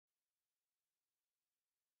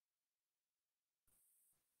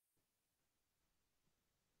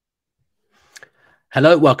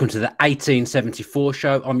Hello, welcome to the 1874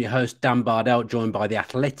 show. I'm your host, Dan Bardell, joined by the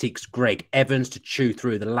Athletics' Gregg Evans to chew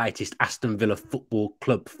through the latest Aston Villa Football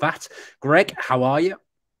Club fat. Greg, how are you?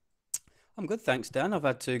 I'm good, thanks, Dan. I've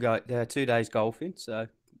had 2 days golfing, so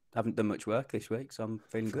haven't done much work this week, so I'm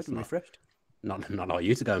feeling good That's and not, refreshed. not like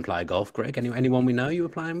you to go and play golf, Greg. Anyone we know you were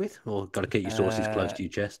playing with? Or got to keep your sources close Uh, to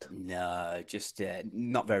your chest? no, just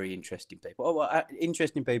not very interesting people. Oh, well,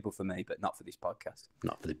 interesting people for me, but not for this podcast.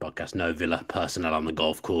 Not for the podcast. No Villa personnel on the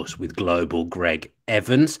golf course with global Gregg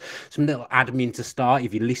Evans. Some little admin to start.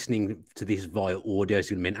 If you're listening to this via audio,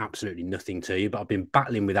 it's going to mean absolutely nothing to you. But I've been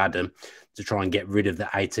battling with Adam to try and get rid of the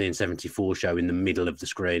 1874 show in the middle of the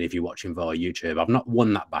screen if you're watching via YouTube. I've not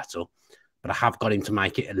won that battle, but I have got him to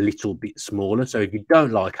make it a little bit smaller. So if you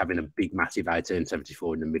don't like having a big, massive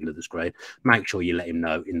 1874 in the middle of the screen, make sure you let him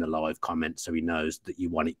know in the live comments so he knows that you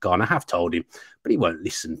want it gone. I have told him, but he won't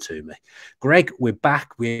listen to me. Greg, we're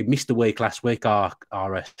back. We missed a week last week. Our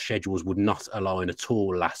schedules would not align at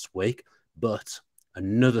all last week, but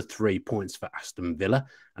another 3 points for Aston Villa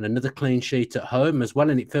and another clean sheet at home as well.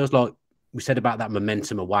 And it feels like we said about that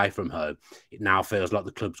momentum away from home. It now feels like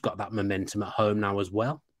the club's got that momentum at home now as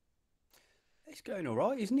well. It's going all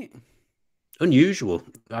right, isn't it? Unusual.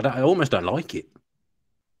 I almost don't like it.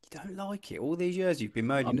 You don't like it. All these years you've been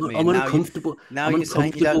moaning at me, I'm and uncomfortable. now I'm you're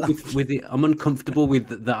saying you don't like with it. I'm uncomfortable with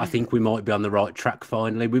that. I think we might be on the right track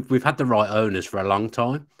finally. We've had the right owners for a long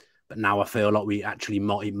time, but now I feel like we actually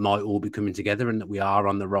might all be coming together and that we are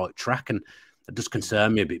on the right track. And it does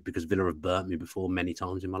concern me a bit because Villa have burnt me before many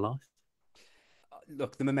times in my life.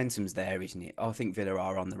 Look, the momentum's there, isn't it? I think Villa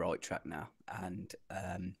are on the right track now, and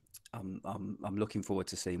I'm looking forward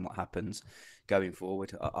to seeing what happens going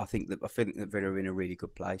forward. I think that Villa are in a really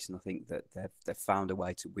good place, and I think that they've found a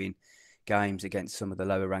way to win games against some of the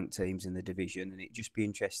lower ranked teams in the division, and it'd just be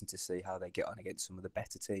interesting to see how they get on against some of the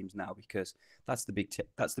better teams now, because that's the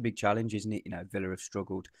big challenge, isn't it? Villa have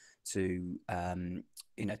struggled to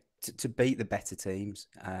to beat the better teams,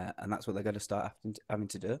 and that's what they're going to start having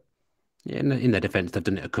to do. Yeah, in their defence, they've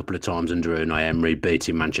done it a couple of times under Unai Emery,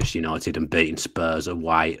 beating Manchester United and beating Spurs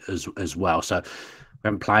away as well. So we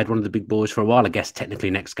haven't played one of the big boys for a while. I guess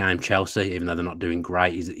technically next game, Chelsea, even though they're not doing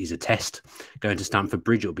great, is a test. Going to Stamford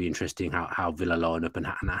Bridge, it'll be interesting how Villa line up and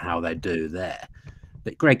how they do there.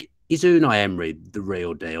 But Greg, is Unai Emery the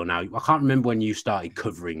real deal? Now, I can't remember when you started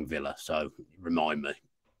covering Villa, so remind me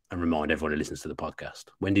and remind everyone who listens to the podcast.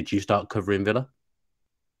 When did you start covering Villa?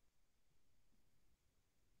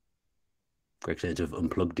 Greg seems to have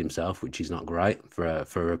unplugged himself, which is not great for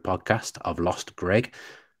a podcast. I've lost Greg.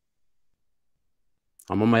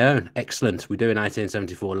 I'm on my own. Excellent. We're doing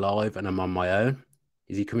 1874 live and I'm on my own.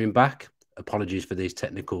 Is he coming back? Apologies for these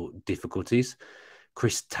technical difficulties.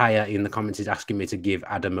 Chris Taylor in the comments is asking me to give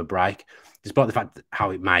Adam a break. Despite the fact that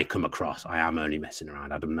how it may come across, I am only messing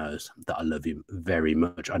around. Adam knows that I love him very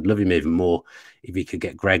much. I'd love him even more if he could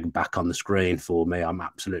get Greg back on the screen for me. I'm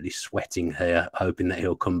absolutely sweating here, hoping that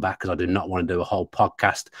he'll come back because I do not want to do a whole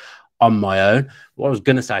podcast on my own. What I was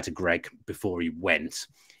going to say to Greg before he went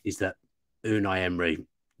is that Unai Emery,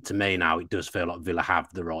 to me now, it does feel like Villa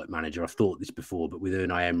have the right manager. I've thought this before, but with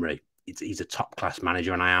Unai Emery, he's a top-class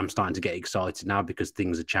manager, and I am starting to get excited now because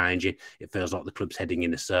things are changing. It feels like the club's heading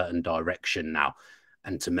in a certain direction now.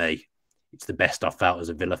 And to me, it's the best I've felt as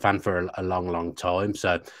a Villa fan for a long, long time.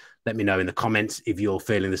 So let me know in the comments if you're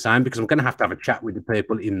feeling the same, because I'm going to have a chat with the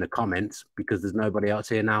people in the comments because there's nobody else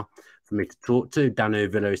here now for me to talk to. Danu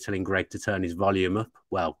Villa is telling Greg to turn his volume up.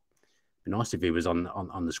 Well, it'd be nice if he was on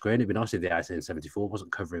the screen. It'd be nice if the 1874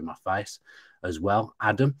 wasn't covering my face as well.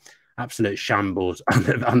 Adam, absolute shambles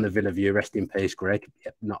on the Villa view. Rest in peace, Greg.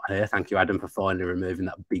 Yep, not here. Thank you, Adam, for finally removing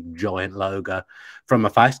that big giant logo from my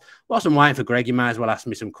face. Whilst I'm waiting for Greg, you may as well ask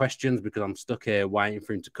me some questions because I'm stuck here waiting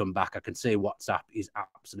for him to come back. I can see WhatsApp is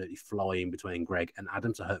absolutely flying between Greg and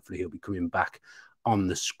Adam, so hopefully he'll be coming back on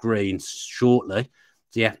the screen shortly.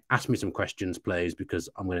 So yeah, ask me some questions, please, because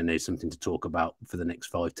I'm going to need something to talk about for the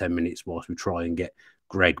next 5-10 minutes whilst we try and get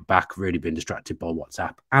Greg back. Really been distracted by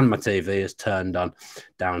WhatsApp, and my TV has turned on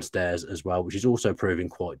downstairs as well, which is also proving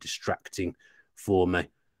quite distracting for me.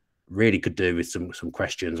 Really could do with some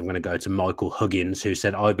questions. I'm going to go to Michael Huggins, who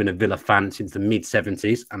said, I've been a Villa fan since the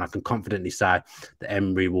mid-70s, and I can confidently say that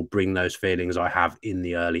Emery will bring those feelings I have in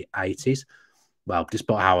the early 80s. Well,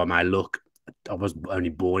 despite how I may look, I was only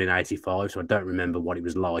born in 85, so I don't remember what it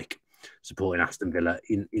was like supporting Aston Villa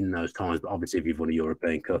in those times. But obviously, if you've won a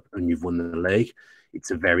European Cup and you've won the league,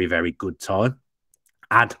 it's a very, very good time.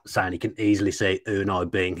 Ad saying he can easily see Unai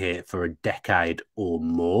being here for a decade or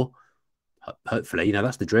more. hopefully, you know,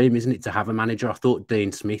 that's the dream, isn't it? To have a manager. I thought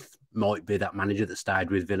Dean Smith might be that manager that stayed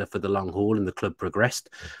with Villa for the long haul and the club progressed.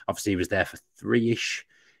 Obviously, he was there for 3-ish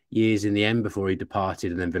years in the end before he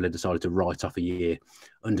departed, and then Villa decided to write off a year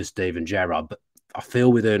under Steven Gerrard. But I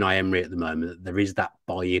feel with Unai Emery at the moment that there is that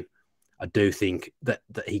buy-in. I do think that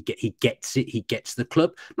he gets it. He gets the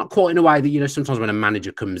club. Not quite in a way that, you know, sometimes when a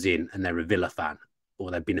manager comes in and they're a Villa fan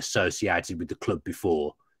or they've been associated with the club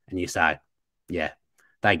before and you say, yeah,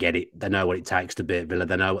 they get it. They know what it takes to beat Villa.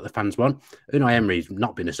 They know what the fans want. Unai Emery's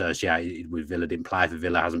not been associated with Villa, didn't play for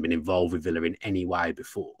Villa, hasn't been involved with Villa in any way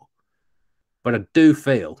before. But I do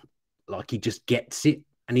feel like he just gets it.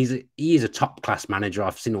 And he is a top-class manager.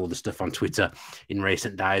 I've seen all the stuff on Twitter in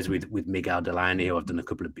recent days with Miguel Delaney, who I've done a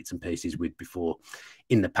couple of bits and pieces with before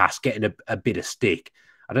in the past, getting a bit of stick.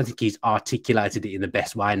 I don't think he's articulated it in the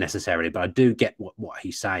best way necessarily, but I do get what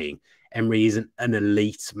he's saying. Emery isn't an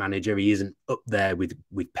elite manager. He isn't up there with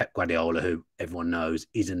Pep Guardiola, who everyone knows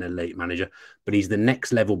is an elite manager, but he's the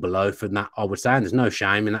next level below from that, I would say. And there's no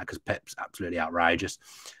shame in that because Pep's absolutely outrageous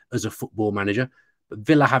as a football manager. But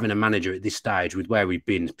Villa having a manager at this stage with where we've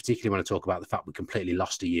been, particularly when I talk about the fact we completely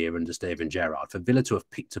lost a year under Steven Gerrard, for Villa to have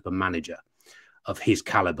picked up a manager of his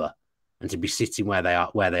calibre and to be sitting where they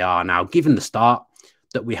are now, given the start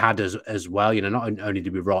that we had as well, you know, not only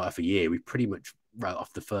did we write off a year, we pretty much wrote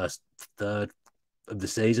off the first third of the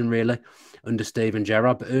season, really, under Steven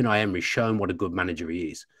Gerrard. But Unai Emery's shown what a good manager he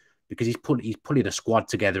is because he's pulling a squad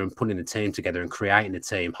together and pulling a team together and creating a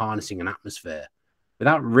team, harnessing an atmosphere,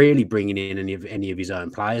 without really bringing in any of his own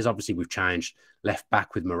players. Obviously, we've changed left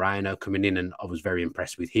back with Moreno coming in, and I was very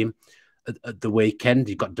impressed with him. At the weekend,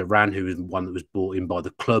 you've got Duran, who was one that was brought in by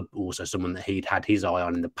the club, also someone that he'd had his eye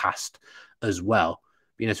on in the past as well.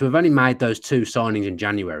 You know, so we've only made those 2 signings in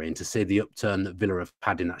January, and to see the upturn that Villa have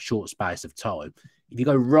had in that short space of time, if you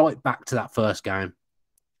go right back to that first game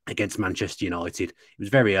against Manchester United, it was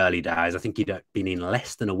very early days. I think he'd been in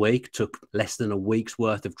less than a week, took less than a week's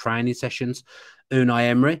worth of training sessions. Unai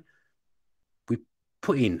Emery, we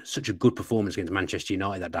put in such a good performance against Manchester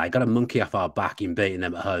United that day. Got a monkey off our back in beating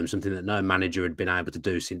them at home, something that no manager had been able to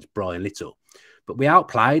do since Brian Little. But we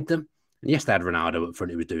outplayed them. And yes, they had Ronaldo up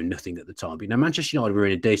front who was doing nothing at the time. But, you know, Manchester United were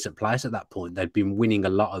in a decent place at that point. They'd been winning a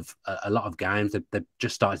lot of games. They'd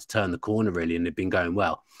just started to turn the corner, really, and they'd been going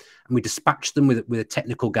well. And we dispatched them with a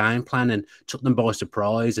technical game plan and took them by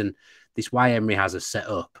surprise. And this way Emery has us set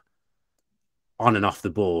up on and off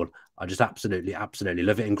the ball, I just absolutely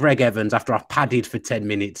love it. And Gregg Evans, after I've padded for 10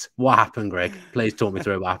 minutes, what happened, Greg? Please talk me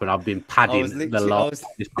through what happened. I've been padding the lot of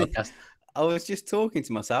this podcast. I was just talking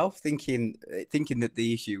to myself, thinking that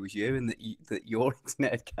the issue was you and that your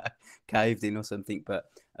internet had caved in or something. But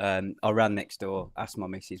I ran next door, asked my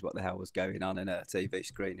missus what the hell was going on, and her TV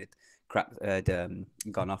screen had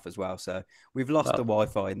gone off as well. So we've lost the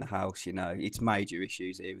Wi-Fi in the house. You know, it's major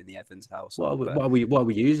issues here in the Evans house. What are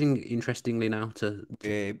we using, interestingly, now to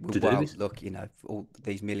do this? Look, you know, all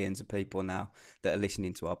these millions of people now that are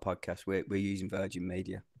listening to our podcast, we're using Virgin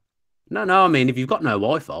Media. No, I mean, if you've got no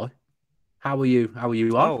Wi-Fi, how are you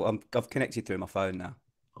on? Oh, I've connected through my phone now.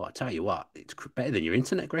 Oh, I tell you what, it's better than your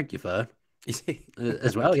internet, Greg, your phone.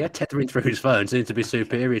 As well, yeah, tethering through his phone seems to be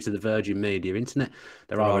superior to the Virgin Media internet.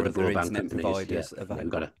 There are other broadband companies. You've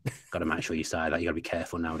got to make sure you say that. You've got to be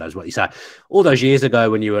careful nowadays what you say. All those years ago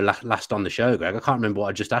when you were last on the show, Greg, I can't remember what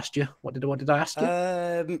I just asked you. What did I ask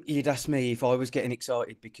you? You'd asked me if I was getting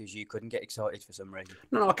excited because you couldn't get excited for some reason.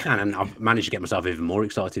 No, I can, and I've managed to get myself even more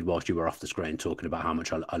excited whilst you were off the screen talking about how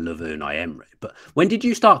much I love Unai Emery. But when did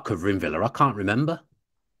you start covering Villa? I can't remember.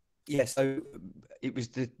 Yeah, so it was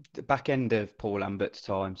the back end of Paul Lambert's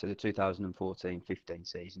time, so the 2014-15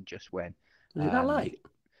 season, just when. Was it that late?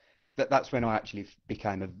 That's when I actually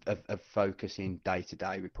became a focusing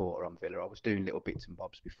day-to-day reporter on Villa. I was doing little bits and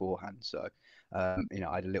bobs beforehand, so you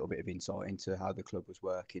know, I had a little bit of insight into how the club was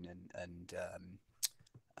working and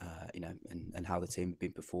you know, and how the team had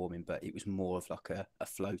been performing. But it was more of like a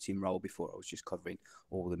floating role before. I was just covering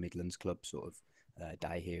all the Midlands clubs, sort of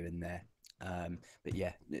day here and there. But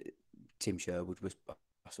yeah, Tim Sherwood was,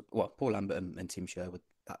 well, Paul Lambert and Tim Sherwood,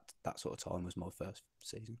 that sort of time was my first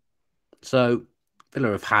season. So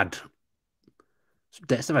Villa have had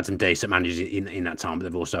some decent managers in that time, but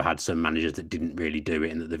they've also had some managers that didn't really do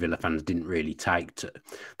it and that the Villa fans didn't really take to.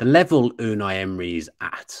 The level Unai Emery is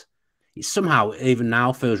at, it somehow even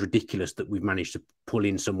now feels ridiculous that we've managed to pull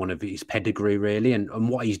in someone of his pedigree, really, and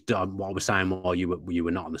what he's done. What I was saying while you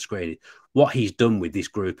were not on the screen, what he's done with this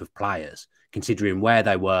group of players, considering where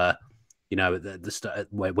they were, you know, at the start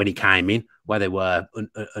when he came in, where they were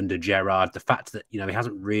under Gerrard, the fact that, you know, he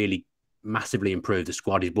hasn't really massively improved the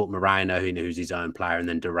squad. He's brought Moreno, who's his own player, and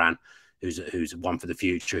then Duran, who's one for the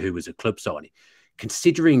future, who was a club signing.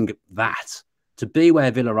 Considering that, to be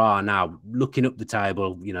where Villa are now, looking up the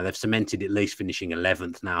table, you know, they've cemented at least finishing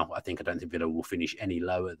 11th now. I don't think Villa will finish any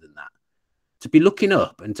lower than that. To be looking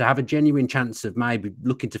up and to have a genuine chance of maybe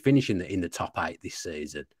looking to finish in the top 8 this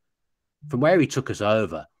season, from where he took us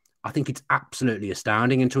over, I think it's absolutely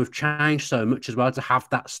astounding. And to have changed so much as well, to have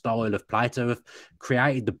that style of play, to have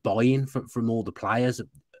created the buy-in from all the players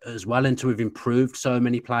as well, and to have improved so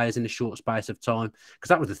many players in a short space of time. Because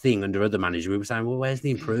that was the thing under other managers. We were saying, well, where's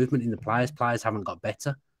the improvement in the players? Players haven't got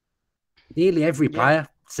better. Nearly every player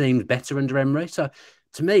seemed better under Emery. So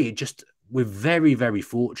to me, we're very, very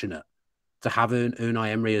fortunate to have Unai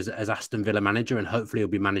Emery as Aston Villa manager, and hopefully he'll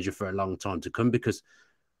be manager for a long time to come, because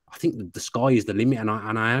I think the sky is the limit, and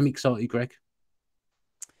I am excited, Greg.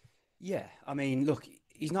 Yeah, I mean, look,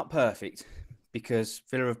 he's not perfect, because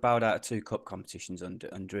Villa have bowed out of 2 cup competitions under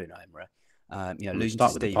Unai Emery. You know, losing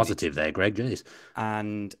start to with the positive there, Greg. Jeez.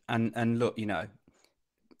 And look, you know,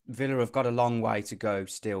 Villa have got a long way to go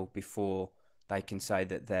still before they can say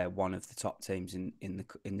that they're one of the top teams in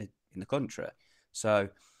the country. So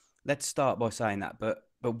let's start by saying that. But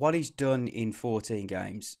what he's done in 14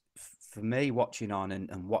 games, for me, watching on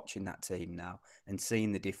and watching that team now and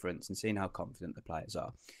seeing the difference and seeing how confident the players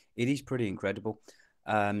are, it is pretty incredible.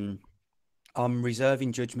 I'm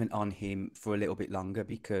reserving judgment on him for a little bit longer,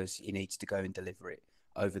 because he needs to go and deliver it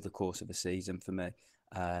over the course of a season for me.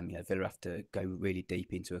 You know, Villa have to go really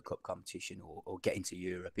deep into a cup competition or get into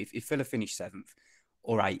Europe. If Villa finish 7th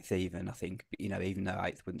or 8th even, I think, you know, even though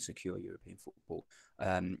 8th wouldn't secure European football,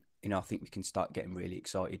 you know, I think we can start getting really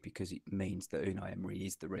excited, because it means that Unai Emery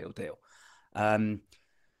is the real deal.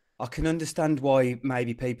 I can understand why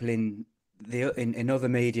maybe people in other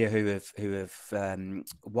media who have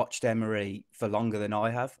watched Emery for longer than I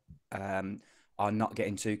have are not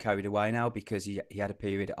getting too carried away now, because he had a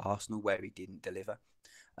period at Arsenal where he didn't deliver.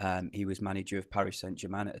 He was manager of Paris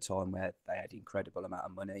Saint-Germain at a time where they had incredible amount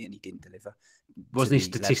of money, and he didn't deliver. Wasn't he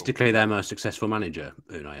statistically their most successful manager,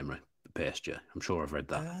 Unai Emery, PSG? I'm sure I've read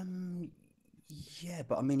that. Yeah,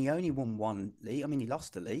 but I mean, he only won 1 league. I mean, he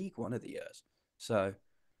lost the league one of the years. So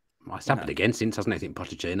it's happened again since, hasn't it? I think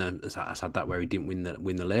Pochettino has had that where he didn't win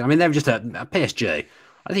the league. I mean, they were just a PSG.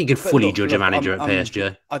 I think you can fully judge a manager at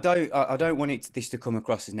PSG. I don't want this to come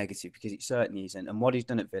across as negative, because it certainly isn't. And what he's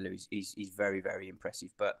done at Villa is very, very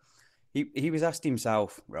impressive. But he was asked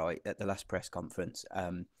himself, right, at the last press conference,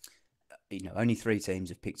 you know, only 3 teams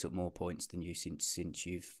have picked up more points than you since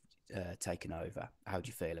you've taken over. How do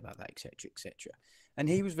you feel about that, etc., etc.? And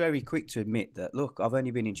he was very quick to admit that, look, I've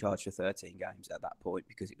only been in charge for 13 games at that point,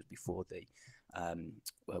 because it was before the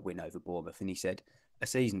win over Bournemouth. And he said, a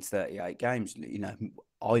season's 38 games. You know,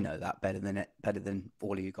 I know that better than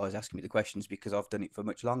all of you guys asking me the questions, because I've done it for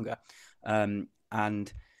much longer.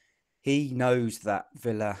 And he knows that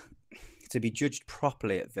Villa, to be judged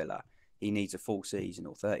properly at Villa, he needs a full season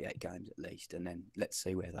or 38 games at least, and then let's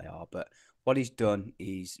see where they are. But what he's done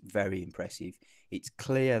is very impressive. It's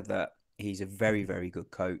clear that he's a very, very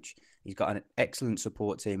good coach. He's got an excellent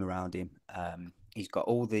support team around him. He's got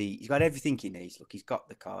everything he needs. Look, he's got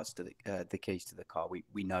the keys to the car.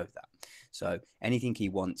 We know that. So anything he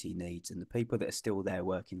wants, he needs, and the people that are still there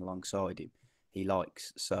working alongside him, he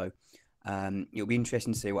likes. So it'll be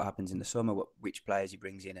interesting to see what happens in the summer, which players he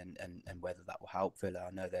brings in, and whether that will help Villa.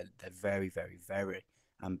 I know they're very, very, very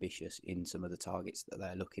ambitious in some of the targets that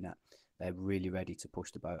they're looking at. They're really ready to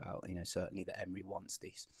push the boat out. You know, certainly that Emery wants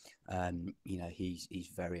this. You know, he's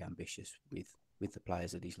very ambitious with the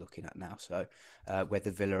players that he's looking at now. So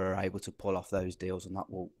whether Villa are able to pull off those deals or not,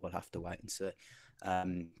 we'll have to wait and see.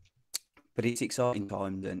 But it's exciting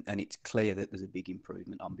times, and it's clear that there's a big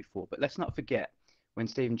improvement on before. But let's not forget when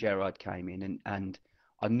Steven Gerrard came in, and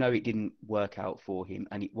I know it didn't work out for him,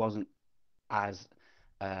 and it wasn't as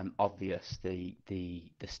obvious the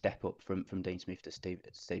step up from Dean Smith to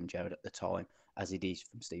Steven Gerrard at the time as it is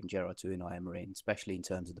from Steven Gerrard to Unai Emery, especially in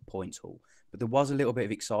terms of the points haul. But there was a little bit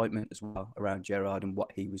of excitement as well around Gerrard and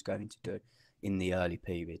what he was going to do in the early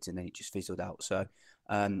periods, and then it just fizzled out. So,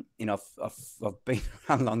 you know, I've been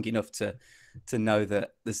around long enough to know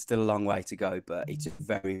that there's still a long way to go, but it's a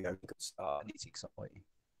very, very good start, and it's exciting.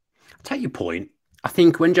 I take your point. I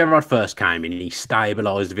think when Gerrard first came in, he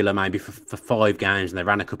stabilised Villa maybe for 5 games, and they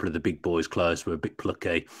ran a couple of the big boys close, were a bit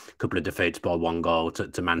plucky, a couple of defeats by 1 goal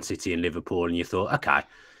to Man City and Liverpool, and you thought, okay,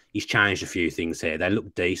 he's changed a few things here. They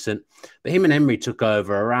look decent. But him and Emery took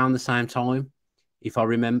over around the same time, if I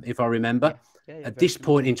remember. Yeah, at this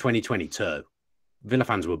point in 2022, Villa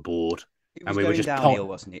fans were bored. And we were just downhill,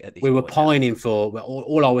 wasn't it? At this we were pining for,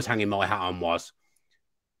 all I was hanging my hat on was,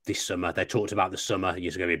 this summer. They talked about the summer.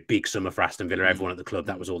 It's going to be a big summer for Aston Villa. Everyone at the club,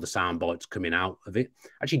 that was all the sound bites coming out of it.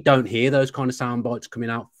 Actually, don't hear those kind of sound bites coming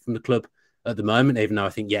out from the club at the moment, even though I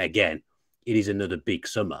think, yeah, again, it is another big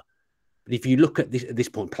summer. But if you look at this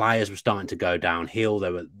point, players were starting to go downhill.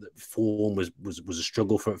 The form was a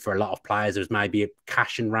struggle for a lot of players. There was maybe a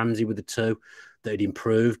Cash and Ramsey with the two that had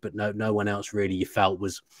improved, but no one else really you felt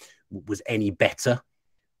was any better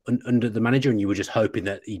under the manager. And you were just hoping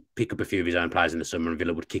that he'd pick up a few of his own players in the summer and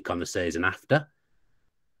Villa would kick on the season after.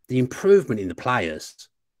 The improvement in the players,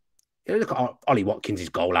 look at Ollie Watkins'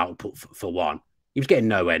 goal output for one. He was getting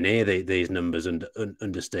nowhere near these numbers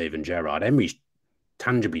under Steven Gerrard. Emery's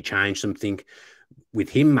tangibly changed something with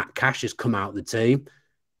him. Matt Cash has come out of the team,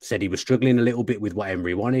 said he was struggling a little bit with what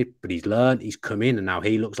Emery wanted, but he's learned, he's come in, and now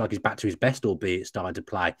he looks like he's back to his best, albeit starting to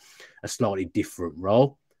play a slightly different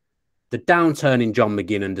role. The downturn in John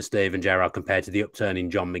McGinn under Steven Gerrard compared to the upturn in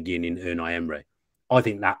John McGinn in Unai Emery, I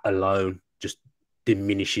think that alone just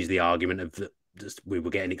diminishes the argument of that we were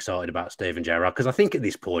getting excited about Steven Gerrard, because I think at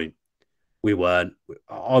this point we weren't.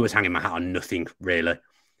 I was hanging my hat on nothing really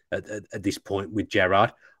at this point with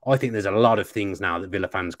Gerrard. I think there's a lot of things now that Villa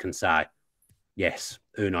fans can say, yes,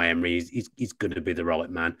 Unai Emery is going to be the right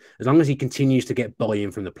man. As long as he continues to get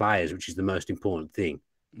buy-in from the players, which is the most important thing,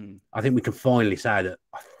 I think we can finally say that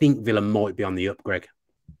I think Villa might be on the up, Greg.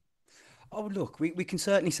 Oh, look, we can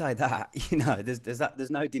certainly say that. You know,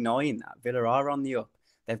 there's no denying that. Villa are on the up.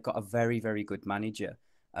 They've got a very, very good manager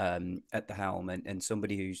at the helm and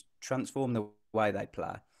somebody who's transformed the way they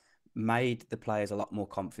play, made the players a lot more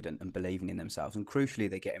confident and believing in themselves. And crucially,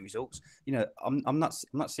 they're getting results. You know, I'm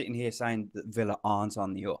not sitting here saying that Villa aren't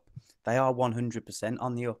on the up. They are 100%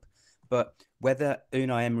 on the up. But whether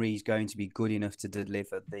Unai Emery is going to be good enough to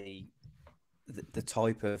deliver the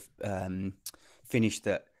type of finish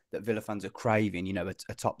that Villa fans are craving, you know,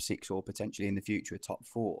 a top six or potentially in the future a top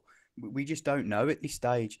four, we just don't know at this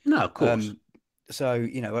stage. No, of course. So,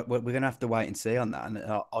 you know, we're going to have to wait and see on that. And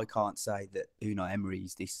I can't say that Unai Emery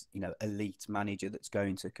is this, you know, elite manager that's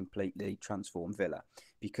going to completely transform Villa,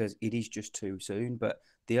 because it is just too soon. But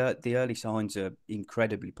the early signs are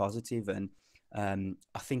incredibly positive. And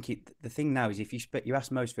I think the thing now is, if you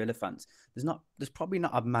ask most Villa fans, there's probably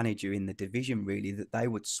not a manager in the division really that they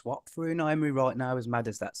would swap for Unai Emery right now, as mad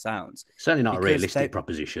as that sounds. Certainly not a realistic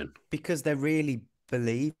proposition. Because they're really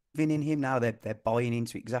believing in him now. They're buying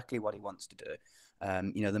into exactly what he wants to do.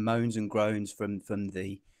 You know, the moans and groans from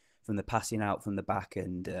the passing out from the back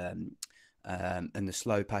and the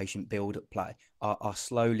slow, patient build-up play are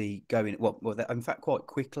slowly going. Well, in fact, quite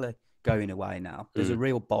quickly going away now. There's a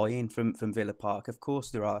real buy-in from Villa Park. Of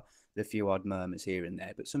course, there are a few odd murmurs here and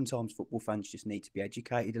there, but sometimes football fans just need to be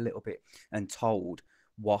educated a little bit and told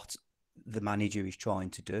what the manager is trying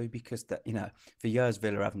to do, because that, you know, for years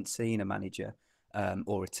Villa haven't seen a manager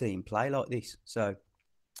or a team play like this. So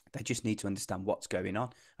they just need to understand what's going on.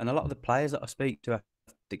 And a lot of the players that I speak to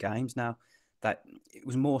after games now, that it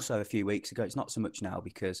was more so a few weeks ago. It's not so much now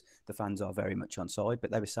because the fans are very much on side,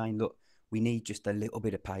 but they were saying, look, we need just a little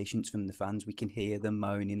bit of patience from the fans. We can hear them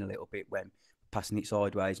moaning a little bit when we're passing it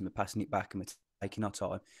sideways and we're passing it back and we're taking our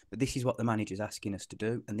time. But this is what the manager's asking us to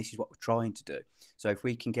do, and this is what we're trying to do. So if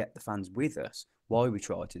we can get the fans with us while we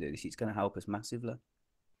try to do this, it's going to help us massively.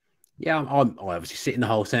 Yeah, I obviously sit in the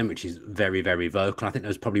whole team, which is very, very vocal. I think there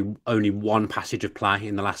was probably only one passage of play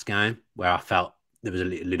in the last game where I felt there was a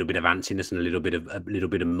little bit of antsiness and a little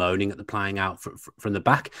bit of moaning at the playing out from the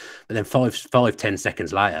back. But then 10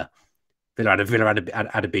 seconds later, Villa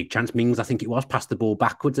had a big chance. Mings, I think it was, passed the ball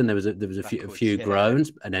backwards, and there was a few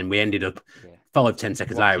groans, and then we ended up 5-10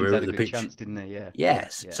 seconds later. We were at the pitch. Chance, didn't they? Yeah.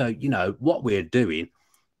 Yes. Yeah. So you know what we're doing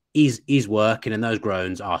is working, and those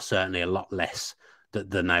groans are certainly a lot less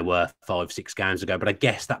than they were 5-6 games ago. But I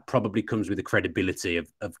guess that probably comes with the credibility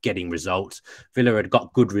of getting results. Villa had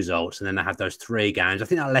got good results, and then they had those 3 games. I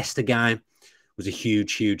think that Leicester game was a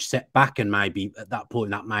huge setback, and maybe at that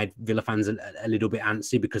point that made Villa fans a little bit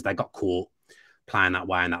antsy because they got caught playing that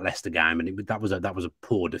way in that Leicester game, and that was a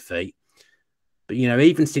poor defeat. But you know,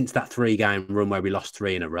 even since that 3-game run where we lost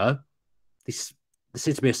 3 in a row, there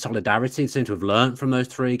seems to be a solidarity. They seem to have learned from those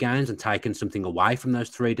 3 games and taken something away from those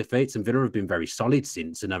 3 defeats. And Villa have been very solid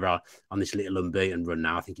since, and they're on this little unbeaten run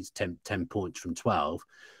now. I think it's 10 points from 12.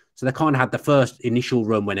 So they kind of had the first initial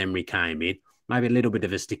run when Emery came in, maybe a little bit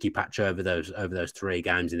of a sticky patch over those 3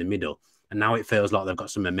 games in the middle. And now it feels like they've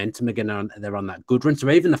got some momentum again. They're on that good run. So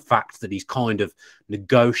even the fact that he's kind of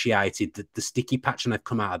negotiated the sticky patch and they've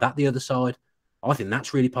come out of that the other side, I think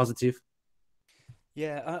that's really positive.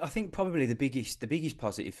 Yeah, I think probably the biggest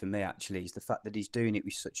positive for me actually is the fact that he's doing it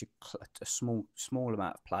with such a small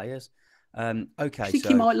amount of players. Okay, I think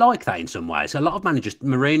he so might like that in some ways. A lot of managers,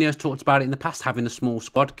 Mourinho's talked about it in the past, having a small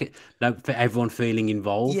squad, for everyone feeling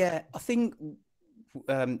involved. yeah, I think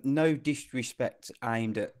no disrespect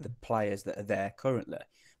aimed at the players that are there currently,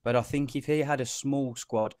 but I think if he had a small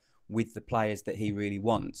squad with the players that he really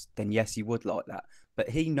wants, then yes, he would like that. But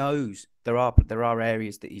he knows there are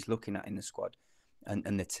areas that he's looking at in the squad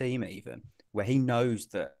and the team even where he knows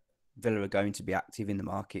that Villa are going to be active in the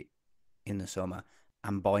market in the summer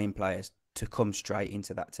and buying players to come straight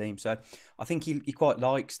into that team. So I think he quite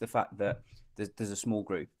likes the fact that there's a small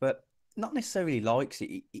group, but not necessarily likes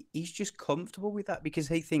it. He's just comfortable with that because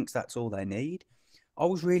he thinks that's all they need. I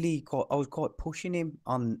was quite pushing him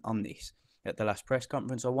on this at the last press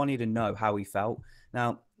conference. I wanted to know how he felt.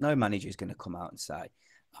 Now, no manager is going to come out and say,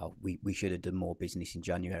 "Oh, we should have done more business in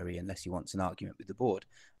January," unless he wants an argument with the board.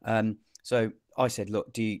 So I said,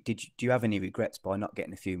 "Look, do you have any regrets by not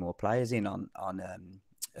getting a few more players in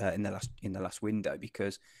in the last window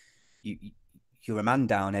because you you're a man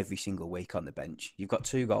down every single week on the bench. You've got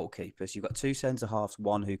two goalkeepers. You've got two centre halves,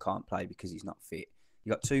 one who can't play because he's not fit.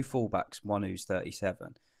 You've got two fullbacks, one who's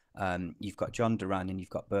 37. You've got John Duran and you've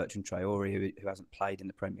got Bertrand Traore who hasn't played in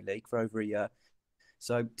the Premier League for over a year.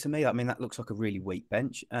 So to me, I mean, that looks like a really weak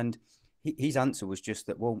bench. And his answer was just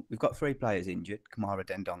that, well, we've got three players injured, Kamara,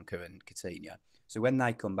 Dendoncker and Coutinho. So when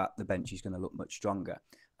they come back, the bench is going to look much stronger.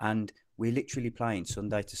 And we're literally playing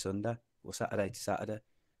Sunday to Sunday or Saturday to Saturday.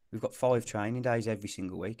 We've got 5 training days every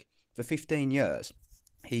single week. For 15 years,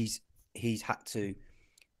 he's had to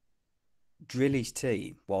drill his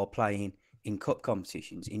team while playing in cup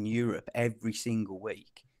competitions in Europe every single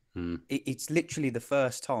week. It's literally the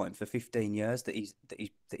first time for 15 years that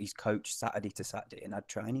he's coached Saturday to Saturday and had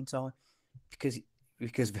training time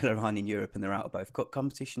because Villa are in Europe and they're out of both cup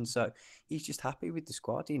competitions. So he's just happy with the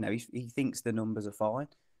squad. You know, he thinks the numbers are fine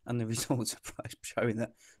and the results are showing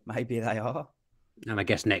that maybe they are. And I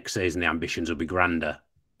guess next season the ambitions will be grander.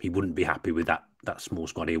 He wouldn't be happy with that small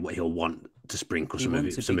squad. He'll want to sprinkle some of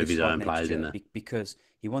his own players in there because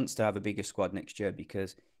he wants to have a bigger squad next year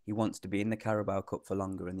because he wants to be in the Carabao Cup for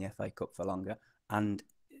longer and the FA Cup for longer. And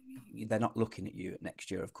they're not looking at you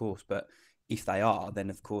next year, of course, but if they are, then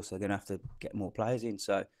of course they're going to have to get more players in.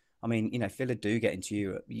 So I mean, you know, if Villa do get into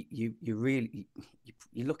Europe, you're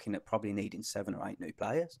looking at probably needing 7 or 8 new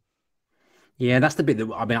players. Yeah, that's the bit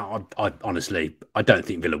that I mean. I honestly, I don't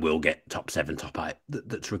think Villa will get top 7, top 8.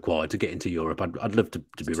 That's required to get into Europe. I'd love to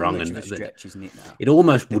be wrong. Much of a stretch, isn't it? Now it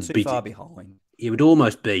almost they're would too be far behind. It would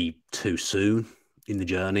almost be too soon in the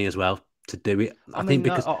journey as well to do it. I mean,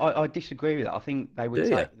 because I disagree with that. I think they would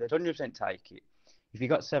take. They'd 100% take it. If you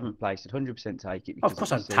got 7th place, they'd 100% take it. Of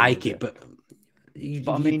course, I'd take it, but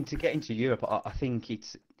I mean, to get into Europe, I think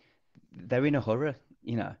they're in a hurry.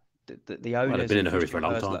 You know, the owners they've been in a hurry for a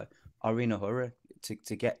long time. Are in a hurry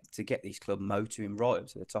to get this club motoring right up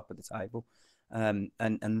to the top of the table, and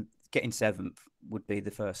getting 7th would be the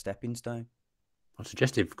first stepping stone. I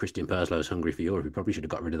suggest if Christian Perslow is hungry for Europe, he probably should have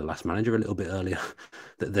got rid of the last manager a little bit earlier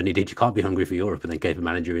than he did. You can't be hungry for Europe and then keep a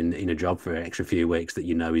manager in a job for an extra few weeks that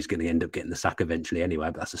you know he's going to end up getting the sack eventually anyway.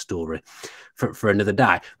 But that's a story for another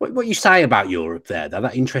day. What you say about Europe there, though,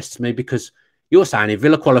 that interests me because you're saying if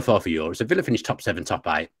Villa qualify for Europe, so Villa finish top 7, top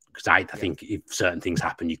 8, because 8, I think if certain things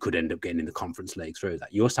happen, you could end up getting in the Conference League through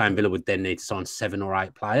that. You're saying Villa would then need to sign 7 or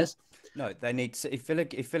 8 players? No, they need to, if Villa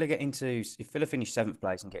finish 7th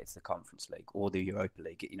place and get to the Conference League or the Europa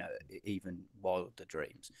League, you know, even wilder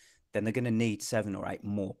dreams, then they're going to need 7 or 8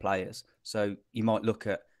 more players. So you might look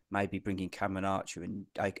at maybe bringing Cameron Archer and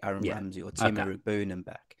Aaron Ramsey or Timo Rubunen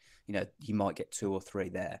back. You know, you might get 2 or 3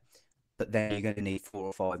 there, but then you're going to need 4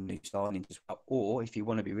 or 5 new signings as well. Or if you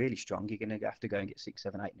want to be really strong, you're going to have to go and get 6,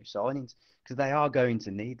 7, 8 new signings because they are going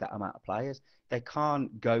to need that amount of players. They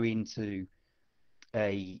can't go into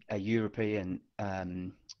a European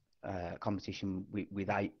competition with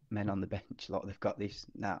 8 men on the bench like they've got this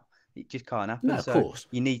now. It just can't happen. No, of course.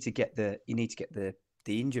 You need to get the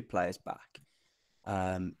injured players back.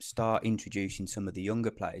 Start introducing some of the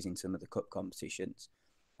younger players in some of the cup competitions,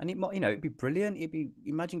 and it might, you know, it'd be brilliant.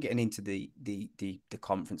 Imagine getting into the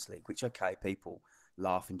Conference League, which people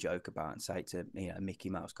laugh and joke about and say it's a Mickey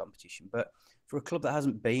Mouse competition, but for a club that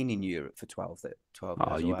hasn't been in Europe for 12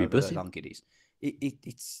 years, you'd be buzzing. How long it is.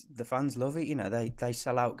 It's the fans love it. You know, they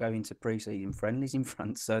sell out going to pre-season friendlies in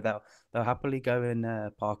France, so they'll happily go and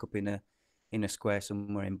park up in a square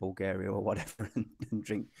somewhere in Bulgaria or whatever and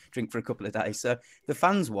drink for a couple of days. So the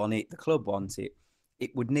fans want it, the club wants it.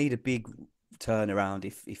 It would need a big turnaround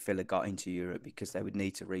if Villa got into Europe because they would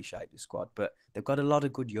need to reshape the squad. But they've got a lot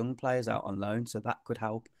of good young players out on loan, so that could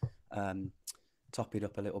help top it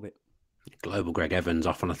up a little bit. Global Gregg Evans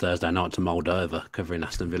off on a Thursday night to Moldova, covering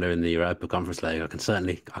Aston Villa in the Europa Conference League. I can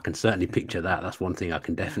certainly picture that. That's one thing I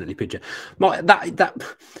can definitely picture. I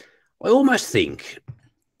almost think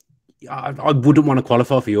I wouldn't want to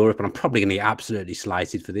qualify for Europe, and I'm probably going to get absolutely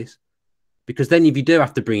slated for this. Because then if you do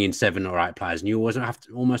have to bring in 7 or 8 players, and you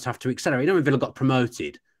almost have to accelerate. You know, when Villa got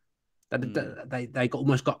promoted, they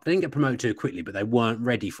didn't get promoted too quickly, but they weren't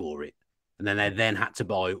ready for it. And then they had to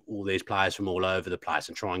buy all these players from all over the place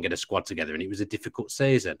and try and get a squad together. And it was a difficult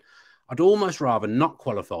season. I'd almost rather not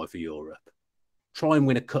qualify for Europe, try and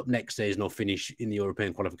win a cup next season or finish in the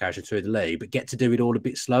European qualification through the league, but get to do it all a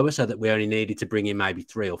bit slower so that we only needed to bring in maybe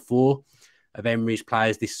 3 or 4 of Emery's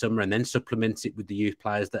players this summer and then supplement it with the youth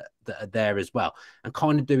players that are there as well and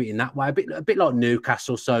kind of do it in that way, a bit like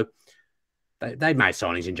Newcastle. So they made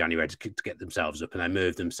signings in January to get themselves up and they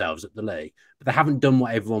moved themselves up the league, but they haven't done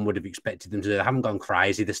what everyone would have expected them to do. They haven't gone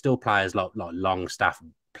crazy. There's still players like Longstaff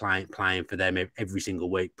playing for them every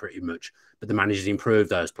single week pretty much, but the managers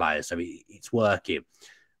improved those players, so it's working.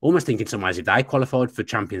 Almost think in some ways if they qualified for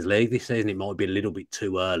Champions League this season, it might be a little bit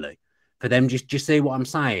too early for them. Just see what I'm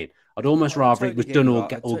saying? I'd almost rather it was done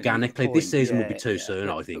organically. This season would be too soon,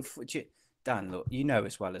 I think. Dan, look, you know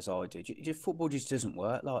as well as I do, football just doesn't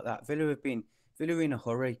work like that. Villa are in a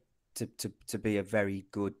hurry to be a very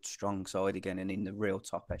good, strong side again and in the real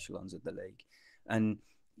top echelons of the league. And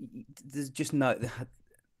there's just no,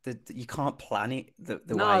 you can't plan it the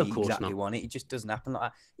way you exactly want it. It just doesn't happen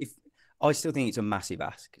like that. I still think it's a massive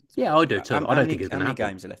ask. Yeah, I do too. I don't think it's going to happen. How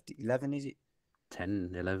many games are left? 11, is it?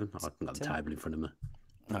 10, 11? I haven't got the table in front of me.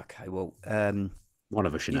 Okay, well... one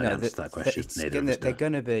of us should know the answer to that question. They're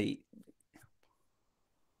going to be...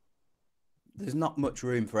 There's not much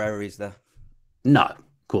room for error, is there? No,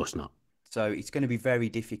 of course not. So it's going to be very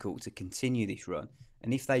difficult to continue this run.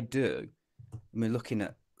 And if they do, we're looking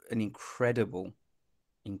at an incredible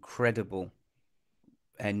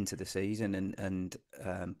end to the season and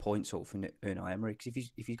points haul from Unai Emery.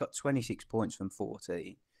 Because if he's got 26 points from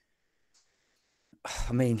 14,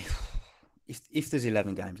 I mean, if there's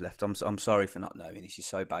 11 games left, I'm sorry for not knowing. This is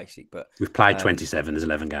so basic, but we've played 27. There's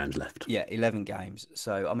 11 games left. Yeah, 11 games.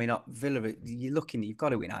 So I mean, Villa, you've got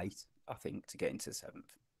to win 8, I think, to get into the 7th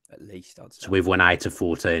at least. I'd say. So we've won 8 of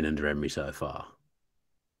 14 under Emery so far.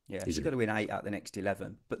 Yeah, you've got to win 8 out of the next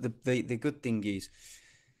 11. But the good thing is,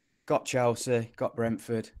 got Chelsea, got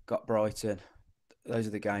Brentford, got Brighton. Those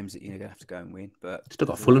are the games that you're going to have to go and win. But still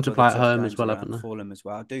got Fulham to play at home as well, haven't they? Fulham as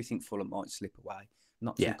well. I do think Fulham might slip away.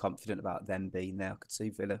 Not too confident about them being there. I could see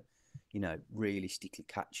Villa, realistically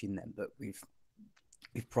catching them. But with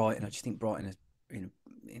Brighton, I just think Brighton is,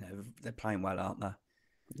 they're playing well, aren't they?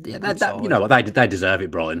 Yeah, they deserve it,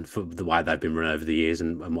 Brighton, for the way they've been run over the years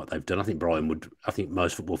and what they've done. I think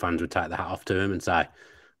most football fans would take the hat off to them and say,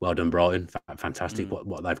 well done, Brighton. Fantastic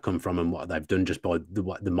what they've come from and what they've done just by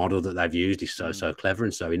the model that they've used is so clever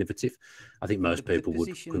and so innovative. I think most people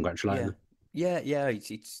would congratulate them. Yeah,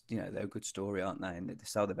 it's they're a good story, aren't they? And they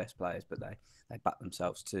sell the best players, but they back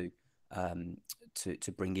themselves to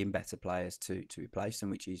bring in better players to replace them,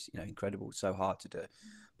 which is incredible. It's so hard to do.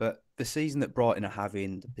 But the season that Brighton are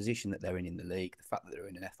having, the position that they're in the league, the fact that they're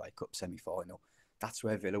in an FA Cup semi-final, that's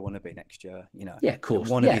where Villa want to be next year. Yeah, of course.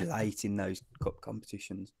 They want to be late in those cup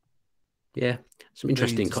competitions. Yeah, some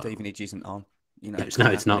interesting. Stevenage isn't on. It's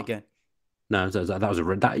not. Again. No, that was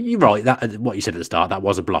you're right. That what you said at the start, that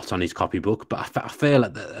was a blot on his copybook. But I feel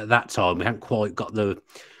at that time we hadn't quite got the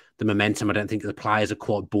momentum. I don't think the players are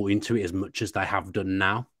quite bought into it as much as they have done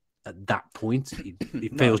now. At that point,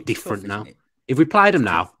 it feels different now. If we played them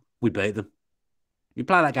now, we'd beat them. You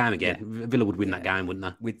play that game again, Villa would win that game,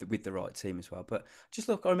 wouldn't they? With the right team as well. But just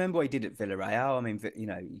look, I remember what he did at Villarreal. I mean,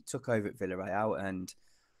 he took over at Villarreal and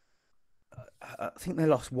I think they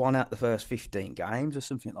lost 1 out of the first 15 games or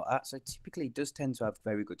something like that. So typically he does tend to have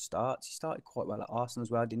very good starts. He started quite well at Arsenal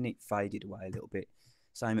as well, didn't he? Faded away a little bit.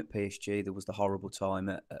 Same at PSG. There was the horrible time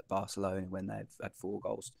at Barcelona when they had 4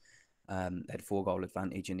 goals. They had 4-goal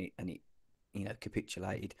advantage and it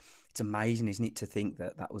capitulated. It's amazing, isn't it, to think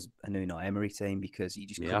that was an Unai Emery team because you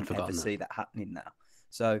just couldn't ever see that happening now.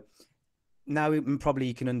 So now probably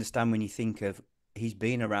you can understand when you think of he's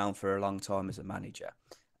been around for a long time as a manager.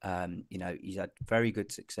 He's had very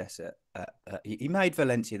good success he made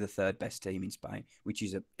Valencia the 3rd best team in Spain, which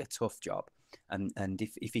is a tough job. And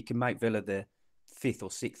if he can make Villa the 5th or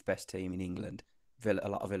 6th best team in England, a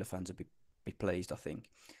lot of Villa fans would be pleased, I think.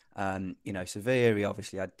 Sevilla, he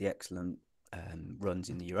obviously had the excellent runs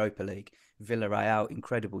in the Europa League. Villarreal,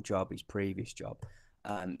 incredible job, his previous job.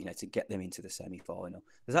 To get them into the semi-final.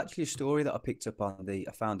 There's actually a story that I picked up I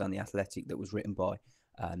found on The Athletic that was written by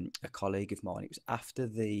a colleague of mine. It was after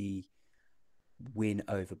the win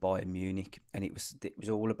over Bayern Munich, and it was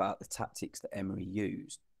all about the tactics that Emery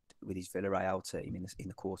used with his Villarreal team in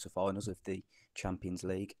the quarterfinals of the Champions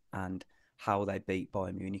League, and how they beat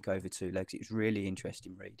Bayern Munich over two legs. It was really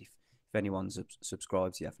interesting read. If anyone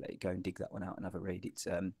subscribes to the Athletic, go and dig that one out and have a read.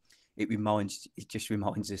 It just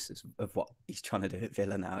reminds us of what he's trying to do at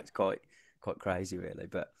Villa now. It's quite crazy, really.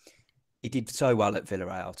 But he did so well at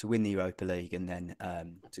Villarreal to win the Europa League, and then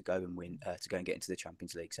to go and get into the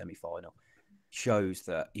Champions League semi-final. Shows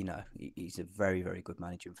that he's a very, very good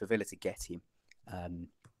manager, and for Villa to get him,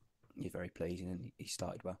 he's very pleasing, and he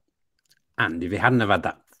started well. And if he hadn't have had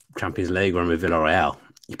that Champions League run with Villarreal,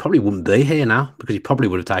 he probably wouldn't be here now, because he probably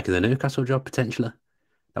would have taken the Newcastle job potentially.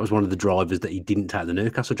 That was one of the drivers that he didn't take the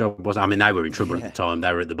Newcastle job. I mean, they were in trouble at the time;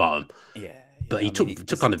 they were at the bottom. Yeah. But he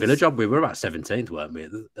took on the Villa job. We were about 17th, weren't we,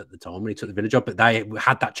 at the time when he took the Villa job? But they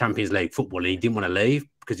had that Champions League football, and he didn't want to leave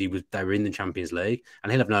because they were in the Champions League,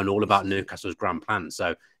 and he'll have known all about Newcastle's grand plans.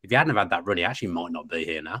 So if he hadn't have had that run, he actually might not be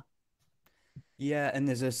here now. Yeah, and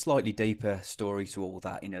there's a slightly deeper story to all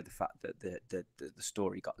that. The fact that the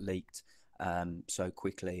story got leaked so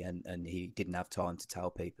quickly, and he didn't have time to tell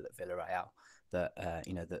people at Villarreal that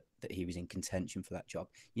that he was in contention for that job.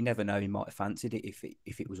 You never know; he might have fancied it if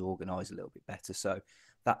it was organised a little bit better. So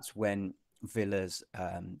that's when Villa's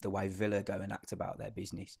the way Villa go and act about their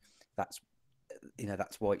business. That's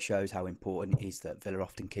why it shows how important it is that Villa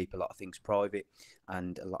often keep a lot of things private,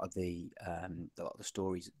 and a lot of the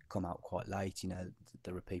stories come out quite late.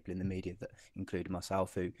 There are people in the media that, including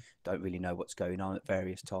myself, who don't really know what's going on at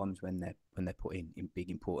various times when they're putting in big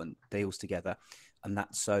important deals together, and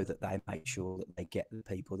that's so that they make sure that they get the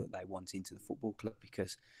people that they want into the football club,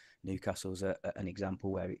 because Newcastle's an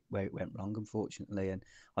example where it went wrong, unfortunately. And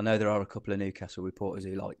I know there are a couple of Newcastle reporters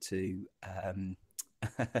who like to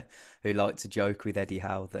joke with Eddie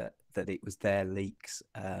Howe that it was their leaks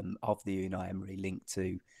of the Unai Emery link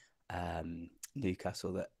to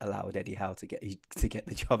Newcastle that allowed Eddie Howe to get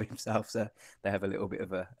the job himself. So they have a little bit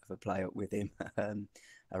of a play up with him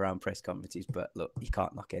around press conferences. But look, you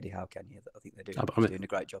can't knock Eddie Howe, can you? I think they're doing a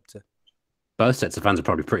great job too. Both sets of fans are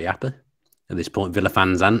probably pretty happy at this point, Villa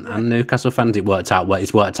fans and Newcastle fans. It's worked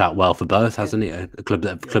out well for both, hasn't it? Clubs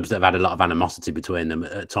that have had a lot of animosity between them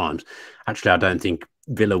at times. Actually, I don't think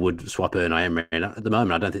Villa would swap Unai Emery at the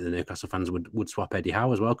moment. I don't think the Newcastle fans would swap Eddie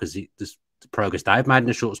Howe as well, because the progress they've made in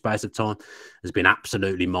a short space of time has been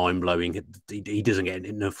absolutely mind-blowing. He doesn't get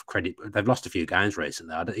enough credit. They've lost a few games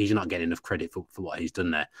recently. He's not getting enough credit for what he's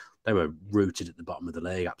done there. They were rooted at the bottom of the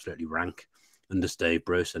league, absolutely rank under Steve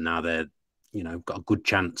Bruce, and now they're got a good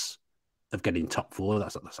chance of getting top four.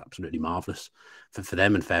 That's absolutely marvellous for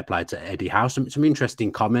them, and fair play to Eddie Howe. Some interesting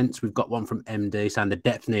comments. We've got one from MD saying the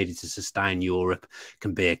depth needed to sustain Europe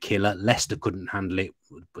can be a killer. Leicester couldn't handle it.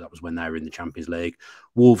 That was when they were in the Champions League.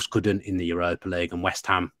 Wolves couldn't in the Europa League, and West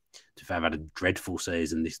Ham, to have had a dreadful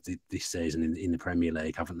season this season in the Premier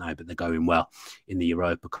League, haven't they? But they're going well in the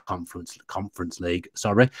Europa Conference League.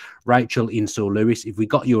 Sorry. Rachel Insall-Lewis, if we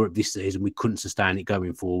got Europe this season, we couldn't sustain it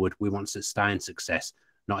going forward. We want to sustain success,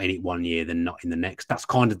 not in it one year, then not in the next. That's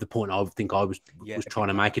kind of the point I think I was trying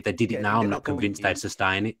to make. If they did it now, I'm not convinced they'd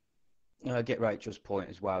sustain it. I get Rachel's point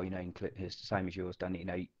as well. It's the same as yours,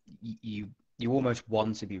 Danny. You almost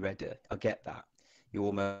want to be ready. I get that. You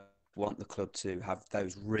almost want the club to have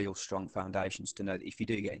those real strong foundations to know that if you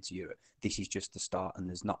do get into Europe, this is just the start, and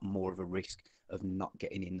there's not more of a risk of not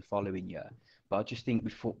getting in the following year. But I just think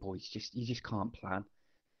with football, you just can't plan.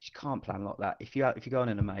 You just can't plan like that. If you go on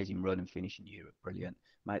an amazing run and finish in Europe, brilliant.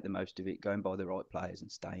 Make the most of it. Go and buy the right players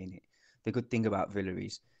and stay in it. The good thing about Villa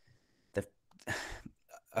is they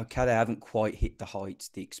haven't quite hit the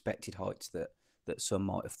expected heights that some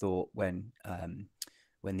might have thought when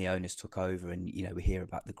the owners took over. And we hear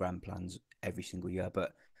about the grand plans every single year,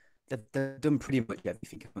 but they've done pretty much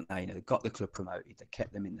everything, haven't they? They've got the club promoted, they've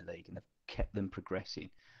kept them in the league, and they've kept them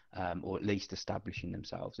progressing, or at least establishing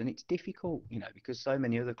themselves. And it's difficult, because so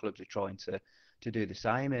many other clubs are trying to do the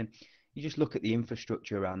same. And you just look at the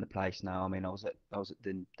infrastructure around the place now. I mean, I was at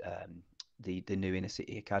the new Inner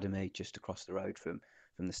City Academy just across the road from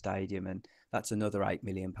the stadium, and that's another £8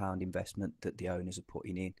 million investment that the owners are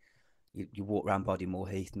putting in. You walk around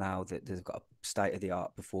Bodymoor Heath now, that they've got a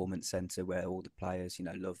state-of-the-art performance centre where all the players,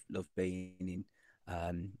 love being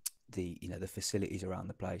in. The facilities around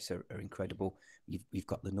the place are incredible. You've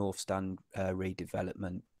got the North Stand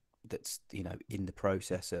redevelopment that's in the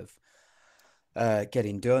process of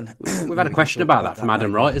getting done. We've had a question about that from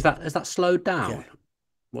Adam Wright. Is that slowed down? Yeah.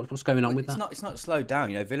 What's going on with that? It's not slowed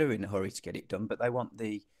down. Villa are in a hurry to get it done, but they want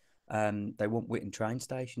Witten train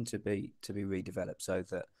station to be redeveloped so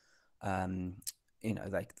that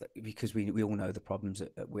because we all know the problems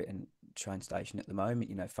at Witten train station at the moment.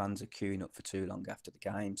 You know, fans are queuing up for too long after the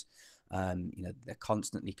games. You know, they're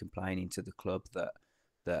constantly complaining to the club that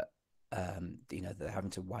you know, they're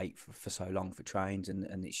having to wait for so long for trains,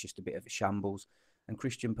 and it's just a bit of a shambles. And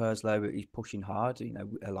Christian Purslow is pushing hard, you know,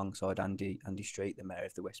 alongside Andy Street, the mayor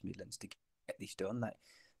of the West Midlands, to get this done.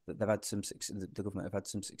 They've had some the government have had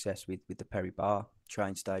some success with the Perry Bar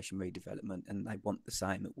train station redevelopment, and they want the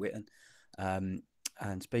same at Whitton.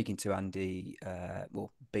 And speaking to Andy,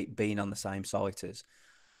 being on the same site as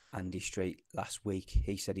Andy Street last week,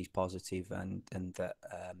 he said he's positive and that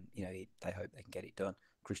you know, they hope they can get it done.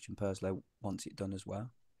 Christian Purslow wants it done as well.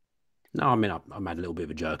 No, I mean, I made a little bit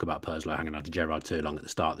of a joke about Purslow hanging out to Gerrard too long at the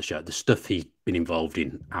start of the show. The stuff he's been involved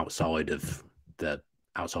in outside of the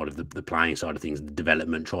playing side of things, the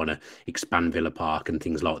development, trying to expand Villa Park and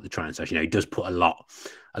things like the train station. You know, he does put a lot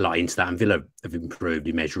into that, and Villa have improved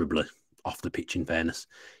immeasurably off the pitch, in fairness,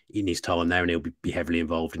 in his time there, and he'll be heavily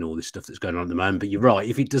involved in all this stuff that's going on at the moment. But you're right,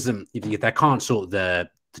 if they can't sort the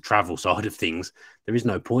travel side of things, there is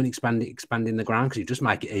no point expanding the ground, because you just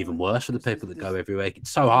make it even worse for the people that go every week.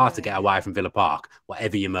 It's so hard to get away from Villa Park,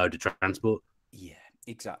 whatever your mode of transport. Yeah,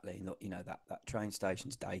 exactly. You know, that train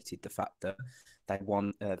station's dated. The fact that they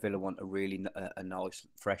want Villa want a really a nice,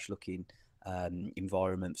 fresh looking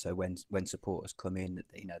environment. So when supporters come in,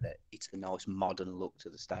 you know, that it's a nice modern look to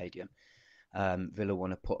the stadium. Villa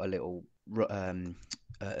want to put a little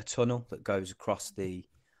a tunnel that goes across the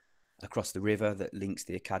river that links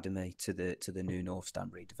the academy to the new North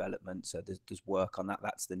Stand redevelopment. So there's work on that.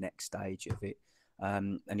 That's the next stage of it.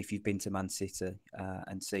 And if you've been to Man City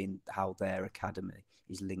and seen how their academy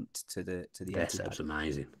is linked to the That's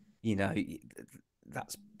amazing. You know,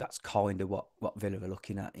 that's kind of what Villa are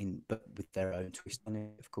looking at, but with their own twist on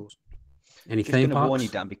it, of course. Any Just theme going to parks? warn you,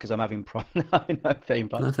 Dan, because I'm having problems. No theme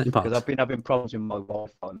parks. No theme parks. Because I've been having problems with my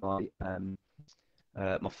Wi-Fi.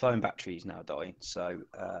 My phone battery is now dying, so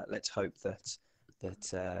let's hope that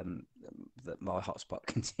my hotspot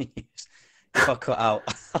continues. If I cut out,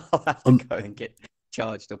 I'll have to go and get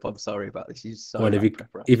charged up. I'm sorry about this. Well, if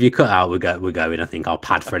you cut out, we're going. I think I'll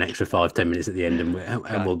pad for an extra 5-10 minutes at the end, and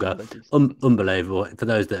we'll go. Unbelievable. For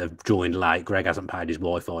those that have joined late, Greg hasn't paid his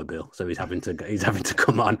Wi-Fi bill, so he's having to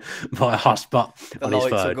come on via hotspot on his phone.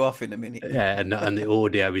 The lights will go off in a minute. Yeah, and the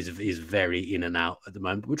audio is very in and out at the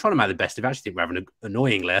moment. But we're trying to make the best of it. I actually think we're having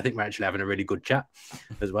annoyingly. I think we're actually having a really good chat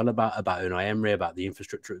as well about Unai Emery, about the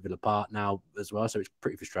infrastructure at Villa Park now as well. So it's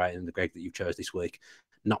pretty frustrating, the Greg, that you've chose this week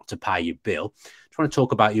not to pay your bill. Trying to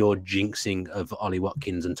talk about your jinxing of Ollie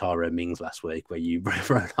Watkins and Tyrone Mings last week, where you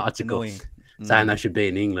wrote an article saying they should be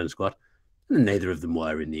in the England squad, and neither of them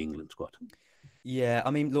were in the England squad. Yeah,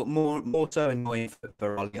 I mean, look, more so annoying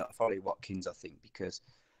for Ollie Watkins, I think, because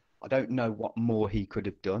I don't know what more he could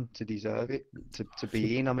have done to deserve it, to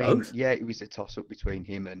be in. I mean, yeah, it was a toss-up between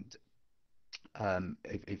him and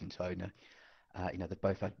even Tony. You know, they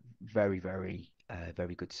both had very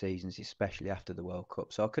good seasons, especially after the World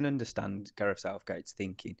Cup. So I can understand Gareth Southgate's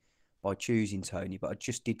thinking by choosing Tony, but I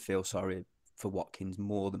just did feel sorry for Watkins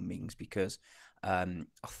more than Mings, because I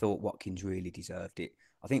thought Watkins really deserved it.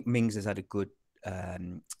 I think Mings has had a good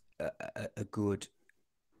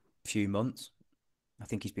few months. I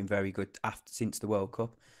think he's been very good since the World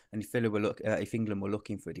Cup. And if England were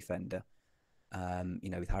looking for a defender, you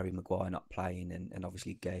know, with Harry Maguire not playing and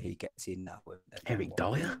obviously he gets in now. Eric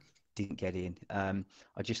Dyer didn't get in. I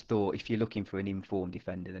just thought, if you're looking for an informed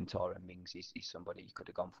defender, then Tyrone Mings is somebody you could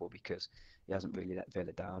have gone for, because he hasn't really let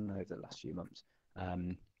Villa down over the last few months.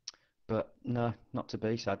 But no, not to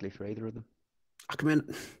be, sadly, for either of them. I mean,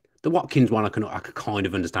 the Watkins one I could kind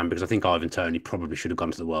of understand, because I think Ivan Toney probably should have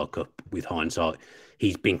gone to the World Cup with hindsight.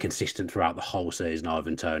 He's been consistent throughout the whole season,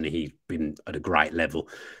 Ivan Toney. He's been at a great level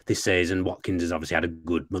this season. Watkins has obviously had a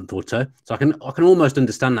good month or two. So I can almost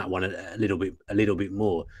understand that one a little bit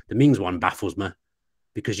more. The Mings one baffles me,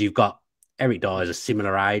 because you've got Eric Dyer's a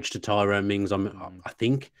similar age to Tyrone Mings, I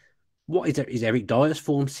think. What is Eric Dyer's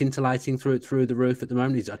form scintillating through the roof at the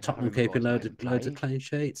moment? He's at Tottenham keeping loads of clean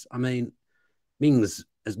sheets. I mean, Mings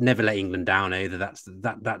has never let England down either.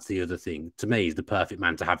 That's the other thing. To me, he's the perfect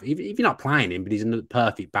man to have. If you're not playing him, but he's a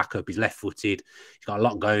perfect backup. He's left-footed. He's got a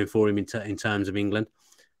lot going for him in terms of England.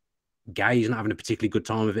 Gay's not having a particularly good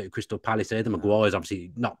time of it at Crystal Palace either. Maguire's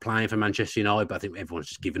obviously not playing for Manchester United, but I think everyone's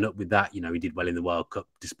just given up with that. You know, he did well in the World Cup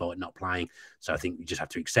despite not playing. So I think you just have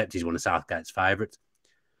to accept he's one of Southgate's favourites.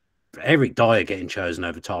 But Eric Dyer getting chosen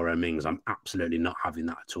over Tyrone Mings, I'm absolutely not having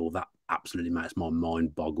that at all. That absolutely makes my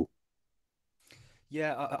mind boggle.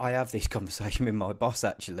 Yeah, I have this conversation with my boss,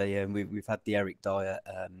 actually, and we've had the Eric Dyer.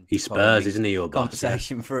 He's Spurs, isn't he, your boss?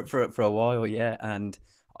 Conversation for a while, yeah. And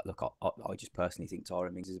look, I just personally think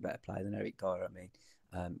Tyrone Mings is a better player than Eric Dyer. I mean,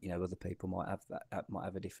 Other people might have might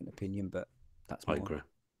have a different opinion, but that's I mine. agree.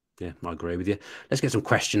 Yeah, I agree with you. Let's get some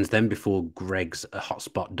questions then before Greg's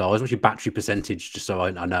hotspot dies. What's your battery percentage, just so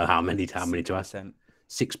I know how many to ask?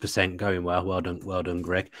 6% going well. Well done,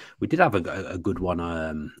 Greg. We did have a good one,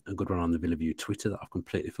 a good one on the Villa View Twitter that I've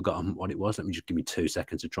completely forgotten what it was. Let me just give me 2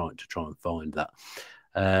 seconds to try and find that.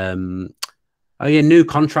 Oh yeah, new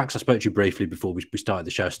contracts. I spoke to you briefly before we started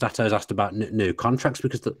the show. Stato's asked about new contracts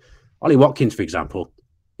because Ollie Watkins, for example,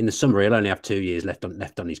 in the summer he'll only have 2 years left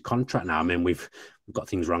on his contract now. I mean, we've got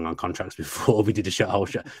things wrong on contracts before. We did whole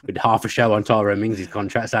show, we did half a show on Tyrone Mings'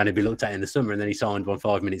 contract saying he'd be looked at in the summer, and then he signed one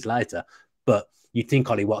 5 minutes later. But you'd think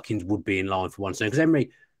Ollie Watkins would be in line for one soon because Emery,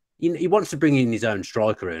 he wants to bring in his own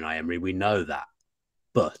striker, Unai Emery. We know that.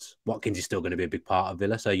 But Watkins is still going to be a big part of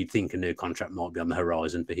Villa, so you'd think a new contract might be on the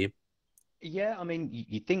horizon for him. Yeah, I mean,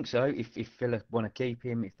 you think so. If Villa want to keep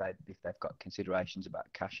him, if they've got considerations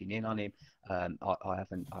about cashing in on him, I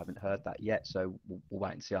haven't heard that yet. So we'll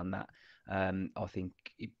wait and see on that. I think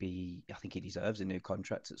he deserves a new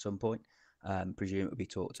contract at some point. Presume it'll be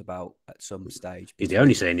talked about at some stage. He's the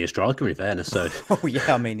only senior striker, in fairness. So, oh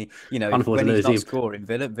yeah, I mean, when he's not scoring,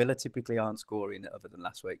 Villa typically aren't scoring other than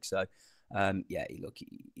last week. So,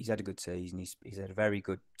 he's had a good season. He's had a very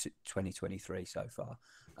good 2023 so far,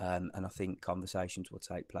 and I think conversations will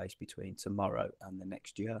take place between tomorrow and the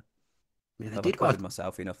next year. I've quoted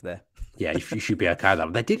myself enough there. Yeah, you should be okay.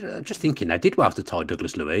 They did. Just thinking, they did well to tie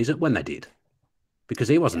Douglas Luiz when they did. Because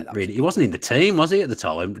he wasn't he wasn't in the team, was he, at the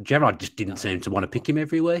time? Gerrard just didn't seem to want to pick him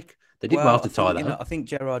every week. They did well to tie that up. I think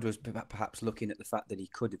Gerrard was perhaps looking at the fact that he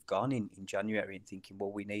could have gone in January and thinking,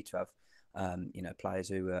 well, we need to have players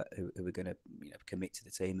who are going to commit to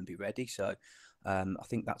the team and be ready. So I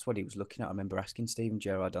think that's what he was looking at. I remember asking Steven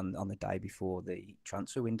Gerrard on the day before the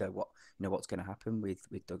transfer window what's going to happen with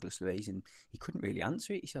Douglas Luiz, and he couldn't really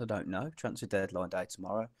answer it. He said, I don't know. Transfer deadline day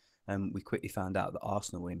tomorrow. We quickly found out that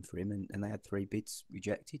Arsenal were in for him, and they had 3 bids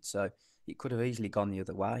rejected. So it could have easily gone the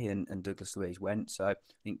other way, and Douglas Luiz went. So I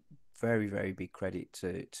think very, very big credit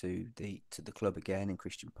to the club again, and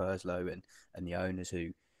Christian Purslow and the owners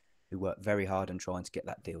who worked very hard on trying to get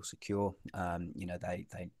that deal secure.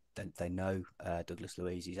 They know Douglas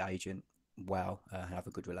Luiz's agent well, have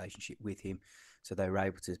a good relationship with him, so they were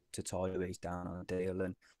able to tie Luiz down on a deal.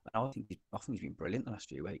 And I think he's been brilliant the last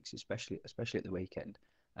few weeks, especially at the weekend.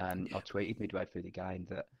 I tweeted midway through the game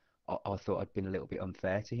that I thought I'd been a little bit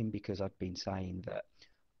unfair to him because I'd been saying that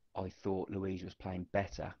I thought Luiz was playing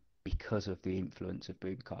better because of the influence of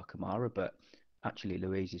Boubacar Kamara, but actually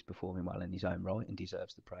Luiz is performing well in his own right and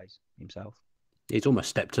deserves the praise himself. He's almost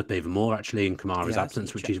stepped up even more actually in Kamara's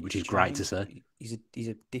absence, which is great to see. He's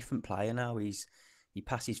a different player now. He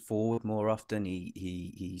passes forward more often.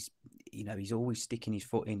 He's always sticking his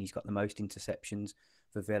foot in. He's got the most interceptions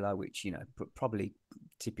for Villa, which probably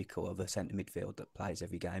typical of a centre midfield that plays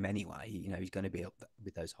every game anyway. He's going to be up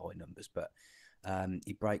with those high numbers, but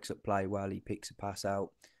he breaks up play well. He picks a pass out.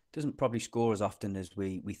 Doesn't probably score as often as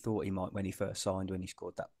we thought he might when he first signed, when he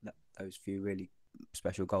scored those few really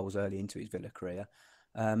special goals early into his Villa career.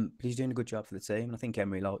 But he's doing a good job for the team, and I think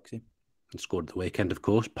Emery likes him. He scored at the weekend, of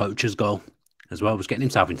course. Poacher's goal as well, was getting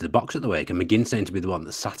himself into the box at the week, and McGinn seemed to be the one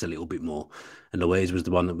that sat a little bit more, and Luiz was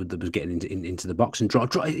the one that was getting into the box, and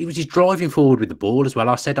he was just driving forward with the ball as well.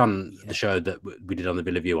 I said on the show that we did on the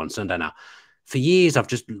Villa View on Sunday. Now, for years I've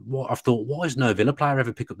thought, why has no Villa player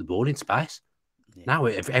ever pick up the ball in space? Yeah. Now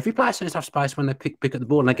every player seems to have space when they pick up the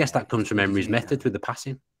ball, and I guess that comes from Emery's method with the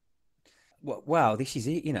passing. Well, this is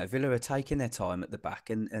it. Villa are taking their time at the back,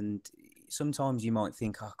 and sometimes you might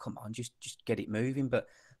think, oh, come on, just get it moving, but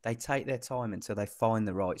they take their time until they find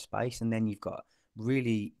the right space, and then you've got a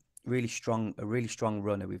really strong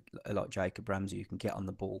runner with like Jacob Ramsey who can get on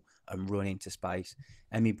the ball and run into space.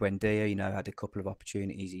 Emi Buendia, had a couple of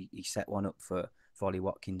opportunities. He set one up for Ollie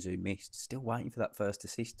Watkins who missed. Still waiting for that first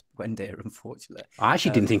assist, Buendia, unfortunately. I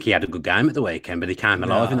actually didn't think he had a good game at the weekend, but he came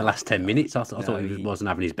alive in the last 10 minutes. I thought he wasn't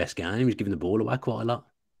having his best game. He was giving the ball away quite a lot.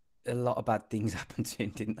 A lot of bad things happened to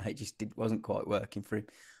him, didn't they? Wasn't quite working for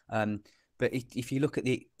him. But if you look at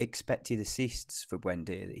the expected assists for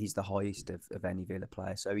Buendia, he's the highest of any Villa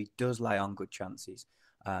player. So he does lay on good chances.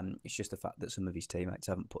 It's just the fact that some of his teammates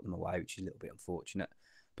haven't put them away, which is a little bit unfortunate.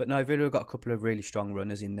 But no, Villa have got a couple of really strong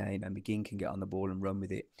runners in there. McGinn can get on the ball and run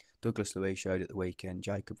with it. Douglas Luiz showed at the weekend.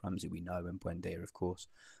 Jacob Ramsey, we know, and Buendia, of course.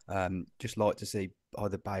 Just like to see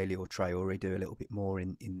either Bailey or Traore do a little bit more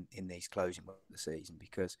in these closing of the season,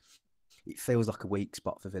 because it feels like a weak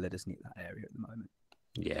spot for Villa, doesn't it, that area at the moment?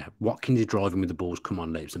 Yeah, Watkins is driving with the balls come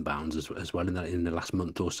on leaps and bounds as well in the last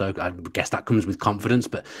month or so. I guess that comes with confidence,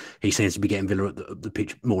 but he seems to be getting Villa up the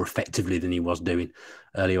pitch more effectively than he was doing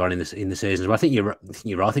earlier on in the season. So I think you're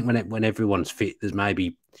right. I think when everyone's fit, there's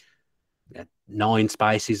maybe 9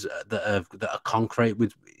 spaces that are concrete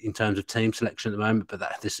in terms of team selection at the moment. But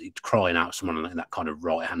it's crying out someone in that kind of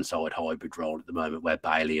right hand side hybrid role at the moment where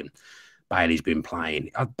Bailey's been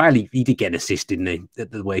playing. Bailey, he did get an assist, didn't he,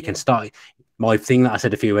 at the weekend? Start. My thing that I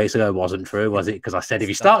said a few weeks ago wasn't true, was it? Because I said if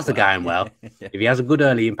he starts the game well, if he has a good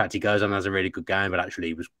early impact, he goes on and has a really good game. But actually,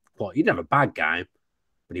 he didn't have a bad game,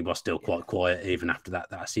 but he was still quite quiet even after that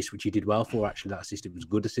assist, which he did well for. Actually, that assist, it was a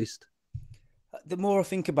good assist. The more I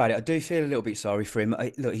think about it, I do feel a little bit sorry for him.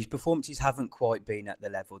 Look, his performances haven't quite been at the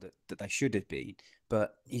level that they should have been,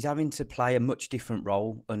 but he's having to play a much different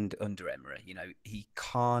role under Emery. You know, he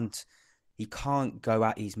can't go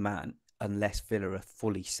at his man unless Villa are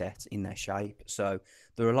fully set in their shape. So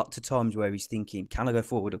there are lots of times where he's thinking, can I go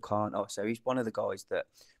forward or can't? Oh, so he's one of the guys that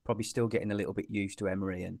probably still getting a little bit used to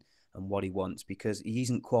Emery and what he wants, because he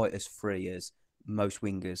isn't quite as free as most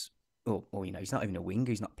wingers. Or you know, he's not even a winger.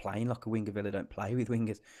 He's not playing like a winger. Villa don't play with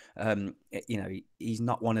wingers. You know, he's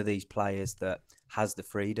not one of these players that has the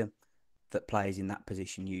freedom that players in that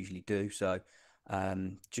position usually do. So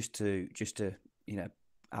just to you know,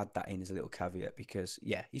 add that in as a little caveat, because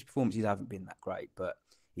yeah, his performances haven't been that great, but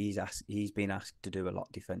he's been asked to do a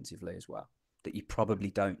lot defensively as well that you probably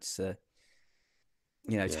don't see.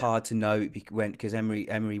 You know, it's hard to know because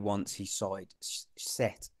Emery wants his side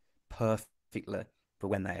set perfectly for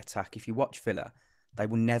when they attack. If you watch Villa, they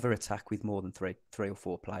will never attack with more than three or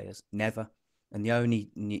four players, never. And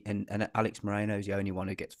and Alex Moreno is the only one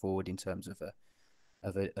who gets forward in terms of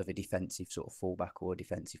a defensive sort of fullback or a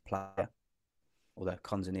defensive player. Although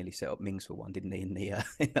Konza nearly set up Mings for one, didn't he, in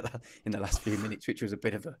the last few minutes, which was a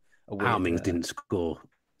bit of a weird... Mings didn't score.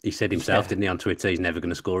 He said himself, didn't he, on Twitter, he's never going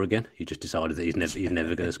to score again. He just decided that he's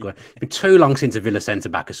never going to score. It's been too long since a Villa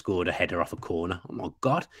centre-back has scored a header off a corner. Oh, my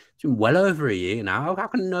God. It's been well over a year now. How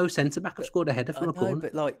can no centre-back have scored a header from a corner?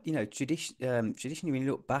 But, like, you know, traditionally, when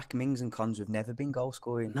you look back, Mings and Konza have never been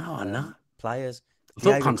goal-scoring players. I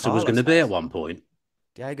thought Konza was going to be at one point.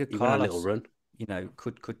 Diego Carlos, a little run. You know,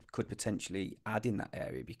 could potentially add in that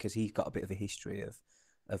area because he's got a bit of a history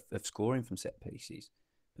of scoring from set pieces.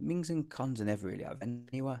 But Mings and Konza never really have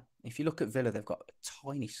anyway. If you look at Villa, they've got a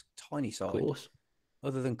tiny side. Of course.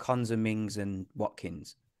 Other than Konza, Mings and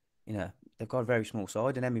Watkins, you know, they've got a very small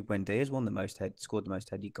side. And Emery Buendia has scored the most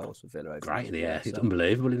headed goals for Villa. Great in the air. It's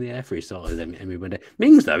unbelievable in the air for his size, Emery Buendia.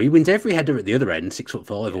 Mings, though, he wins every header at the other end, 6'5"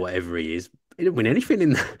 or whatever he is. He didn't win anything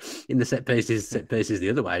in the set pieces the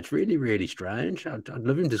other way. It's really, really strange. I'd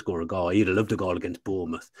love him to score a goal. He'd have loved a goal against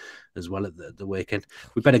Bournemouth as well at the weekend.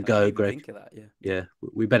 We better go, Greg. Think of that, yeah,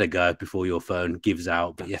 we better go before your phone gives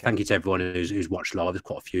out. But yeah, thank you to everyone who's watched live. There's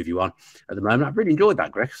quite a few of you on at the moment. I've really enjoyed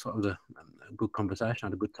that, Greg. So it was a good conversation. I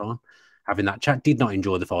had a good time having that chat. Did not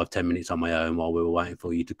enjoy the 5-10 minutes on my own while we were waiting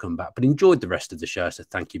for you to come back, but enjoyed the rest of the show. So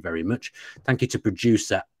thank you very much. Thank you to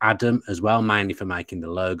producer Adam as well, mainly for making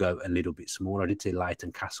the logo a little bit smaller. I did see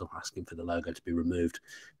Leighton Castle asking for the logo to be removed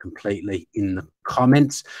completely in the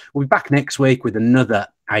comments. We'll be back next week with another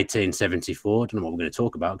 1874. I don't know what we're going to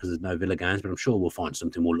talk about because there's no Villa games, but I'm sure we'll find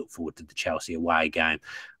something. We'll look forward to the Chelsea away game,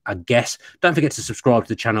 I guess. Don't forget to subscribe to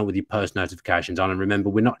the channel with your post notifications on. And remember,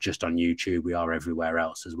 we're not just on YouTube. We are everywhere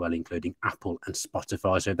else as well, including Apple and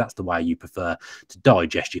Spotify. So if that's the way you prefer to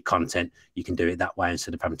digest your content, you can do it that way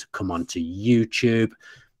instead of having to come on to YouTube.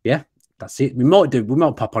 Yeah, that's it. We might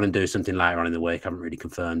pop on and do something later on in the week. I haven't really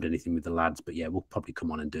confirmed anything with the lads, but yeah, we'll probably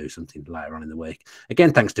come on and do something later on in the week.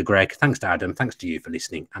 Again, thanks to Greg, thanks to Adam, thanks to you for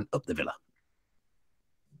listening, and up the Villa.